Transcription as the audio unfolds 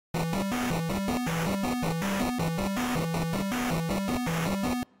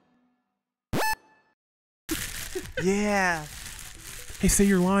Yeah. Hey, say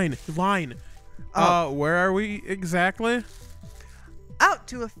your line. Oh. Where are we exactly? Out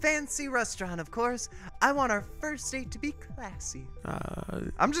to a fancy restaurant, of course. I want our first date to be classy.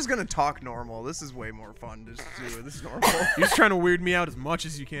 I'm just gonna talk normal. This is way more fun to do. This is normal. You're just trying to weird me out as much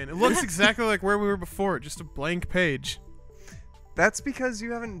as you can. It looks exactly like where we were before, just a blank page. That's because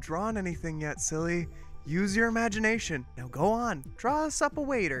you haven't drawn anything yet, silly. Use your imagination. Now go on. Draw us up a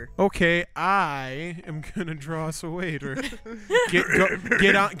waiter. Okay, I am gonna draw us a waiter.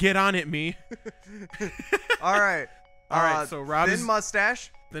 Get on it, me. All right. All right, so Rob thin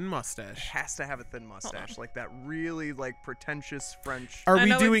mustache. Thin mustache. Has to have a thin mustache, like that really like pretentious French. Are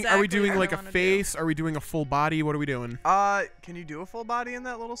we doing what like I a wanna face? Are we doing a full body? What are we doing? Can you do a full body in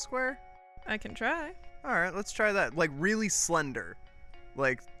that little square? I can try. All right, let's try that. Like really slender.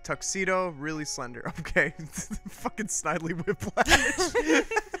 Like tuxedo, really slender. Okay. Fucking Snidely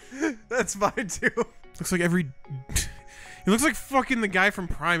Whiplash. That's fine too. Looks like every He looks like fucking the guy from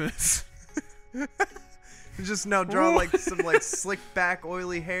Primus. Just now draw like some like slick back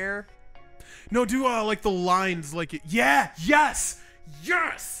oily hair. No, do like the lines like it. Yeah, yes.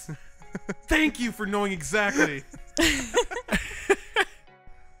 Thank you for knowing exactly.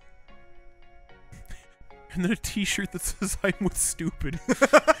 And then a t-shirt that says I'm with stupid.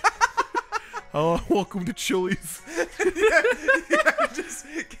 Oh, welcome to Chili's. Just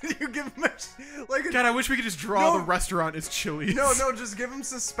can you give him like a, God, I wish we could just draw the restaurant as Chili's. No, just give him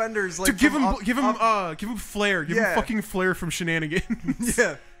suspenders. Like to give him flair. Give him fucking flair from Shenanigans.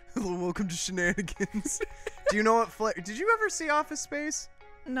 Yeah. Hello, welcome to Shenanigans. Do you know what flair? Did you ever see Office Space?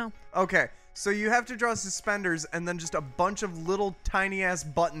 No. Okay, so you have to draw suspenders and then just a bunch of little tiny ass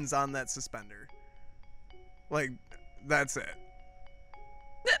buttons on that suspender. Like, that's it.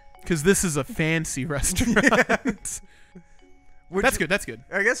 Because this is a fancy restaurant. Yeah. That's good. That's good.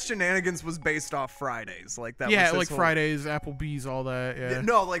 I guess Shenanigans was based off Fridays, like that. Yeah, was like Fridays, Applebee's, all that. Yeah.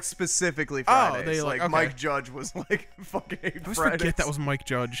 No, like specifically Fridays. they like okay. Mike Judge was like fucking I always Fridays. forget that was Mike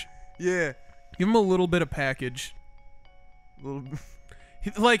Judge. Yeah. Give him a little bit of package. Little.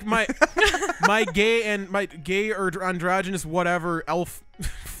 Like my gay or androgynous whatever elf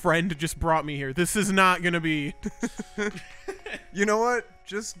friend just brought me here. This is not gonna be. You know what?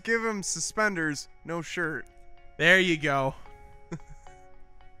 Just give him suspenders, no shirt. There you go.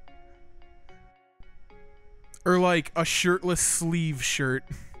 Or like a shirtless sleeve shirt.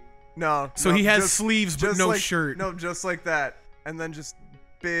 No. So no, he has just, sleeves but no like, shirt. No, just like that, and then just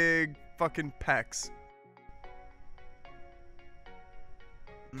big fucking pecs.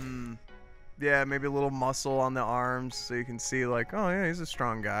 Yeah, maybe a little muscle on the arms so you can see like, oh yeah, he's a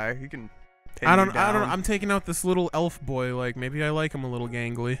strong guy. He can take I don't you down. I'm taking out this little elf boy, like maybe I like him a little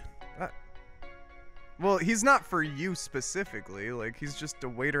gangly. Well, he's not for you specifically. Like he's just a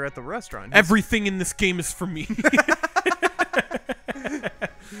waiter at the restaurant. Everything in this game is for me.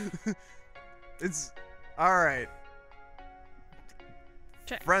 It's all right.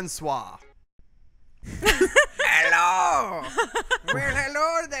 Check. Francois. Hello. Well,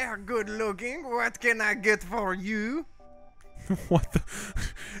 hello there, good looking. What can I get for you? What the?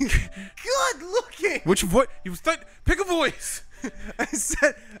 Good looking. Which voice? Pick a voice. I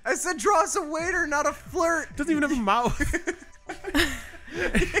said draw us a waiter, not a flirt. Doesn't even have a mouth.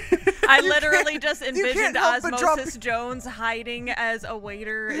 I literally just can't envisioned help but drop- Osmosis Jones hiding as a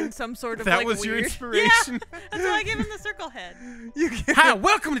waiter in some sort of That like was your weird. inspiration. Yeah, that's why I gave him the circle head. You can't. Hi,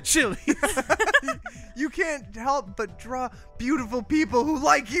 welcome to Chili's. You can't help but draw beautiful people who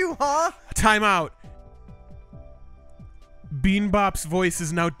like you, huh? Time out. Beanbop's voice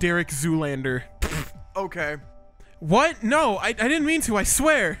is now Derek Zoolander. Okay. What? No, I didn't mean to, I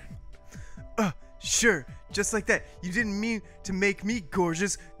swear. Sure. Just like that. You didn't mean to make me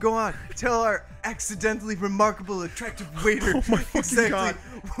gorgeous. Go on. Tell our accidentally remarkable, attractive waiter Oh my fucking exactly God.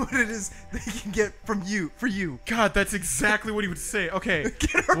 what it is they can get from you, for you. God, that's exactly what he would say. Okay.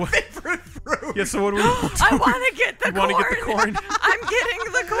 Get our favorite fruit. Yeah, so what do we do? I want to get the You corn. want to get the corn? I'm getting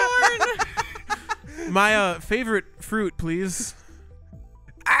the corn. My favorite fruit, please.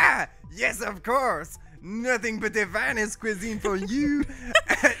 Ah, yes, of course. Nothing but the finest cuisine for you.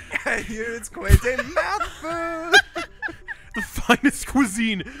 I hear it's quite a mouthful. The finest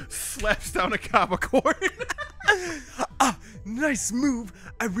cuisine slaps down a cob of corn. Ah, nice move.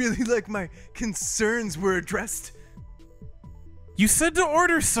 I really like my concerns were addressed. You said to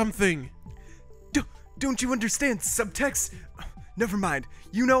order something. Don't you understand subtext? Never mind.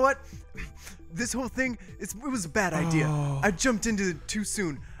 You know what? This whole thing, it was a bad idea. Oh. I jumped into it too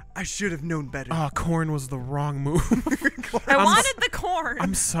soon. I should have known better. Ah, corn was the wrong move. I wanted the corn.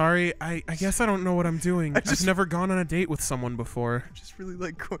 I'm sorry. I guess I don't know what I'm doing. I've never gone on a date with someone before. I just really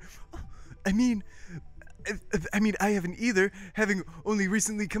like corn. I mean, I mean, I haven't either, having only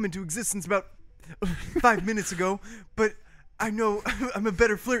recently come into existence about 5 minutes ago, but I know I'm a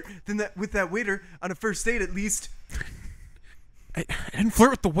better flirt than that with that waiter on a first date, at least. I didn't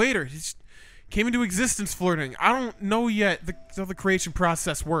flirt with the waiter. He just came into existence flirting. I don't know yet how the creation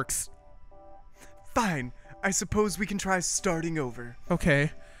process works. Fine. I suppose we can try starting over.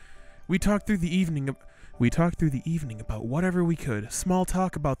 Okay. We talked through the evening about whatever we could. Small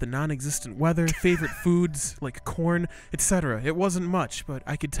talk about the non-existent weather, favorite foods like corn, etc. It wasn't much, but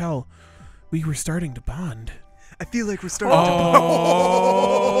I could tell we were starting to bond. I feel like we're starting to bond.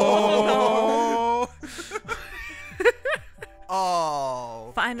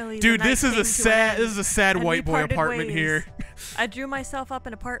 Oh. Finally, dude, the night this is came a to sad an end, and white we boy parted apartment ways. here. I drew myself up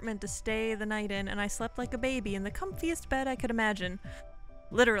an apartment to stay the night in, and I slept like a baby in the comfiest bed I could imagine.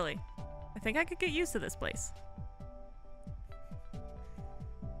 Literally. I think I could get used to this place.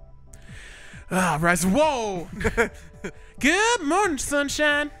 Rise. Whoa! Good morning,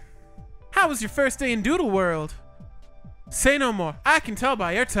 sunshine. How was your first day in Doodle World? Say no more. I can tell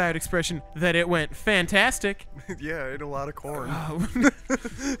by your tired expression that it went fantastic. Yeah, I ate a lot of corn.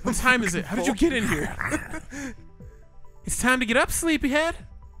 What time is it? How did you get in here? It's time to get up, sleepyhead.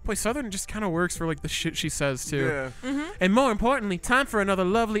 Boy, Southern just kind of works for like the shit she says too. Yeah. And more importantly, time for another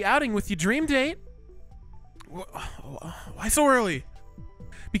lovely outing with your dream date. Why so early?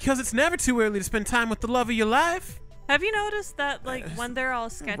 Because it's never too early to spend time with the love of your life. Have you noticed that, like, when they're all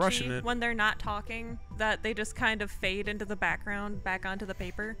rushing sketchy, it. when they're not talking, that they just kind of fade into the background, back onto the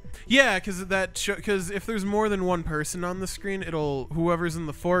paper? Yeah, because if there's more than one person on the screen, whoever's in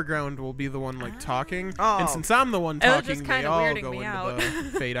the foreground will be the one like talking. Oh. And since I'm the one It was talking, just they kinda all weirding go me into out. the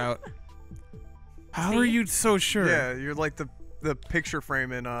fade out. How See? are you so sure? Yeah, you're like the picture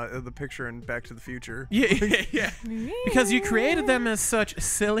frame in the picture in Back to the Future. Yeah. Because you created them as such,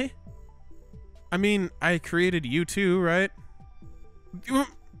 silly. I mean, I created you too, right?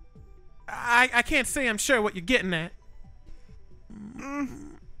 I can't say I'm sure what you're getting at.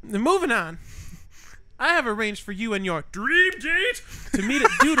 Moving on. I have arranged for you and your dream date to meet at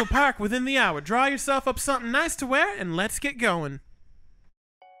Doodle Park within the hour. Draw yourself up something nice to wear, and let's get going.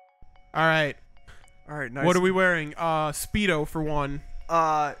 All right. All right, nice. What are we wearing? Speedo for one.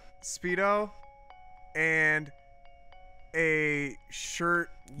 Speedo and a shirt,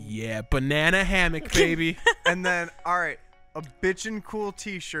 Yeah, banana hammock, baby. and then all right, a bitchin' cool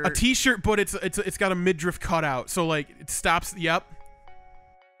t-shirt. A t-shirt, but it's got a midriff cutout, so like it stops. Yep.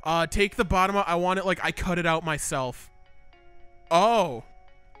 Take the bottom out. I want it like I cut it out myself. Oh,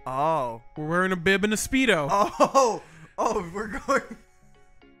 Oh. we're wearing a bib and a speedo. Oh. Oh, we're going.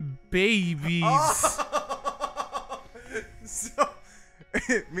 Babies. Oh. So,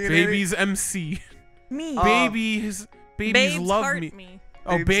 me and Babies MC. Me. Babies Babes love heart me.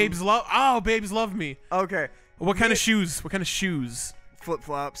 Oh, Babes babes love me. Annie. Okay. What kind of shoes? What kind of shoes?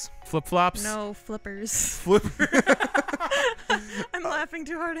 Flip-flops. Flip-flops? No flippers. Flipper. I'm laughing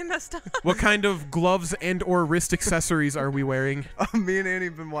too hard. I messed up. What kind of gloves and or wrist accessories are we wearing? Me and Annie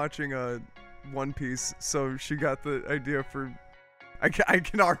have been watching One Piece, so she got the idea for. I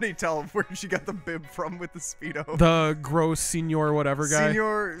can already tell where she got the bib from with the Speedo. The gross senior whatever guy.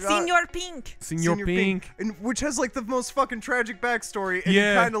 Senior Pink. Senior Pink. And which has like the most fucking tragic backstory, and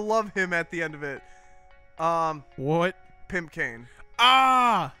Yeah. you kind of love him at the end of it. What? Pimp Kane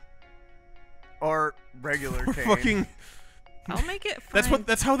Ah! or regular Kane. Fucking. I'll make it fine.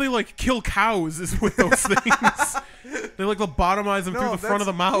 That's how they like kill cows is with those things. They like lobotomize them No, through the front of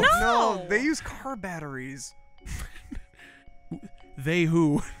the mouth. No. No, they use car batteries. They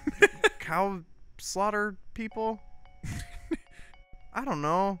who? Cow slaughter people. I don't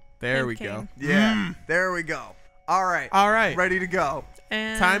know. There Pimp we King. go. Yeah, there we go. All right, All right. ready to go.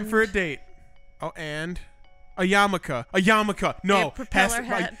 And Time for a date. Oh, and a yarmulke. A yarmulke. No, A propeller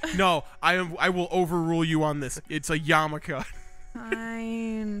has- hat. no. I will overrule you on this. It's a yarmulke.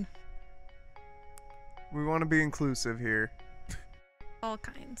 Fine. We want to be inclusive here. All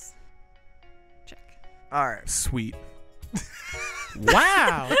kinds. Check. All right. Sweet.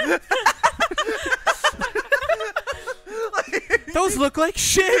 Wow. Those look like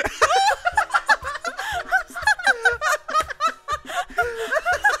shit.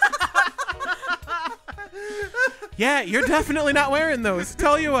 Yeah, you're definitely not wearing those.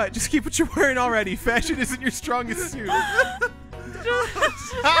 Tell you what, just keep what you're wearing already. Fashion isn't your strongest suit.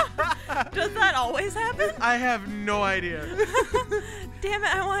 Does that always happen? I have no idea. Damn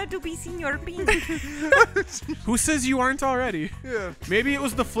it, I wanted to be Senior Pink. Who says you aren't already? Yeah. Maybe it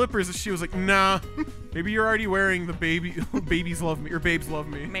was the flippers that she was like, nah. Maybe you're already wearing the babies love me, or babes love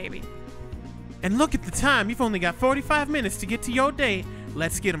me. Maybe. And look at the time. You've only got 45 minutes to get to your date.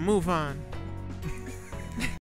 Let's get a move on.